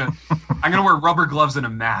know, I'm gonna wear rubber gloves and a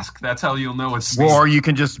mask. That's how you'll know it's. Or you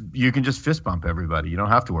can just fist bump everybody. You don't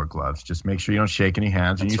have to wear gloves. Just make sure you don't shake any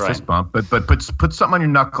hands and fist bump. But put something on your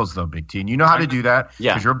knuckles though, Big T. And you know how to do that.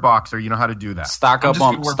 Yeah, because you're a boxer. You know how to do that. Stock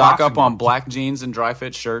up on black jeans and dry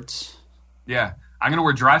fit shirts. Yeah, I'm gonna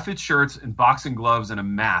wear dry fit shirts and boxing gloves and a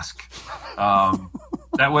mask.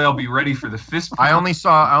 That way I'll be ready for the fist pump. I only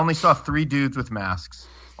saw 3 dudes with masks.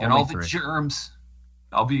 And all the germs.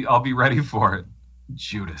 I'll be ready for it.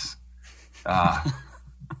 Judas.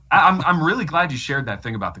 I'm really glad you shared that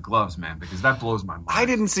thing about the gloves, man, because that blows my mind. I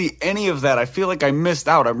didn't see any of that. I feel like I missed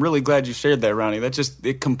out. I'm really glad you shared that, Ronnie.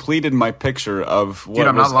 It completed my picture of what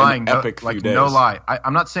I'm was not lying. An epic few days. No lie.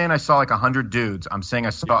 I'm not saying I saw like 100 dudes. I'm saying I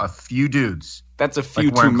saw a few dudes. That's a few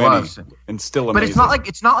too many, gloves. And still amazing. But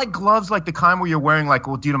it's not like gloves like the kind where you're wearing like,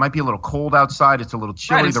 well, dude, it might be a little cold outside. It's a little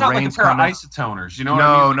chilly. Right, it's the not rain's like a pair coming. Of isotoners. You know what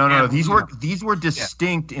I mean? No. These were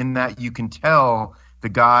distinct in that you can tell the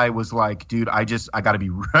guy was like, dude, I gotta be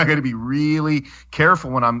really careful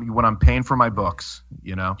when I'm paying for my books.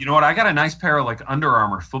 You know. You know what? I got a nice pair of like Under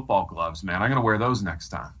Armour football gloves, man. I'm gonna wear those next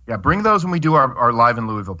time. Yeah, bring those when we do our live in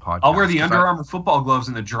Louisville podcast. I'll wear the Under Armour football gloves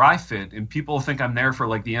in the dry fit, and people think I'm there for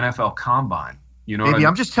like the NFL Combine. You know, baby,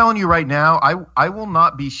 I'm just telling you right now, I will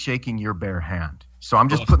not be shaking your bare hand. So I'm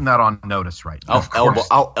just putting that on notice right now.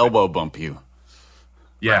 I'll elbow bump you.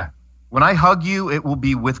 Yeah. When I hug you, it will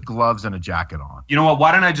be with gloves and a jacket on. You know what?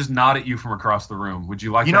 Why don't I just nod at you from across the room? Would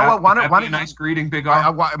you like that? You know what? Why don't be a nice greeting, Big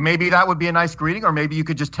R? Maybe that would be a nice greeting, or maybe you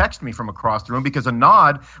could just text me from across the room, because a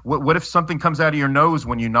nod, what if something comes out of your nose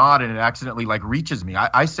when you nod and it accidentally like reaches me?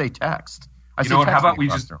 I say text. You know what? How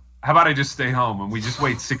about I just stay home and we just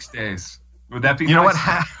wait 6 days? Would that be You nice? know what?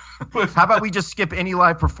 How about we just skip any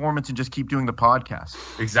live performance and just keep doing the podcast?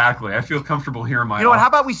 Exactly. I feel comfortable here in my. You know what? How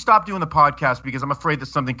about we stop doing the podcast, because I'm afraid that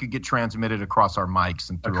something could get transmitted across our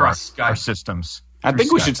mics and through our systems. I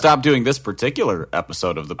think we should stop doing this particular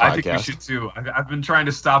episode of the podcast. I think we should too. I've been trying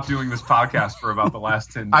to stop doing this podcast for about the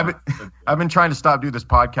last 10 years. I've been trying to stop doing this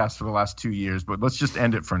podcast for the last 2 years, but let's just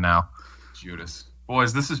end it for now. Judas.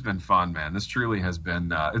 Boys, this has been fun, man. This truly has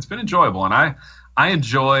been it's been enjoyable, and I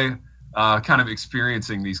enjoy kind of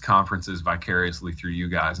experiencing these conferences vicariously through you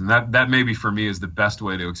guys, and that maybe for me is the best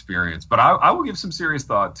way to experience. But I will give some serious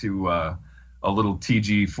thought to a little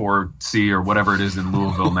TG4C or whatever it is in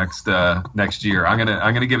Louisville next year. I'm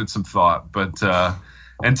gonna give it some thought. But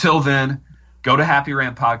until then, go to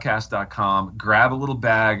happyrantpodcast.com, grab a little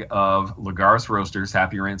bag of Lagares Roasters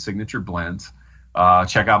Happy Rant Signature Blend.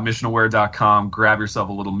 Check out missionalwear.com. Grab yourself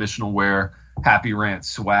a little Missionalwear Happy Rant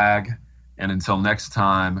swag. And until next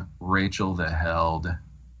time, Rachel the Held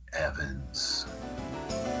Evans.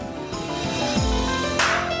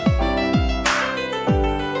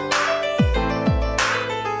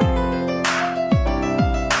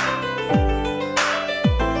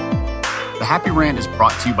 The Happy Rant is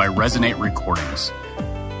brought to you by Resonate Recordings.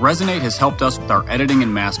 Resonate has helped us with our editing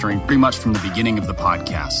and mastering pretty much from the beginning of the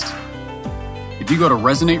podcast. If you go to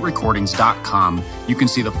resonaterecordings.com, you can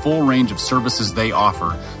see the full range of services they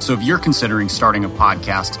offer. So if you're considering starting a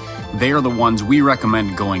podcast, they are the ones we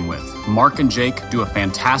recommend going with. Mark and Jake do a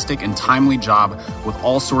fantastic and timely job with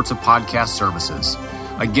all sorts of podcast services.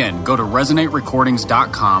 Again, go to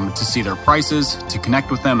resonaterecordings.com to see their prices, to connect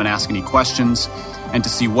with them and ask any questions, and to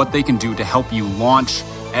see what they can do to help you launch,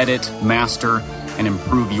 edit, master, and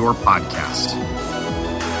improve your podcast.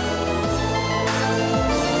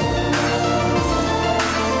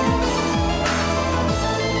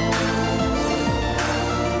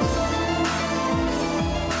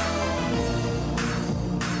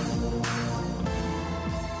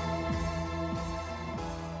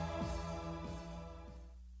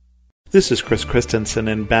 This is Chris Christensen,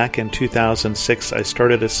 and back in 2006 I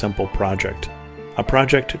started a simple project. A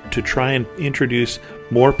project to try and introduce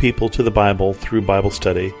more people to the Bible through Bible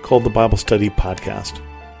study called the Bible Study Podcast.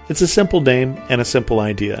 It's a simple name and a simple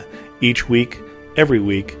idea. Each week, every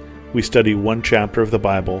week, we study one chapter of the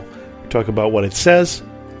Bible, talk about what it says,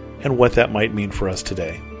 and what that might mean for us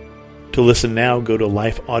today. To listen now, go to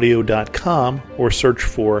lifeaudio.com or search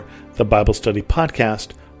for the Bible Study Podcast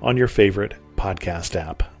on your favorite podcast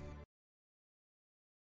app.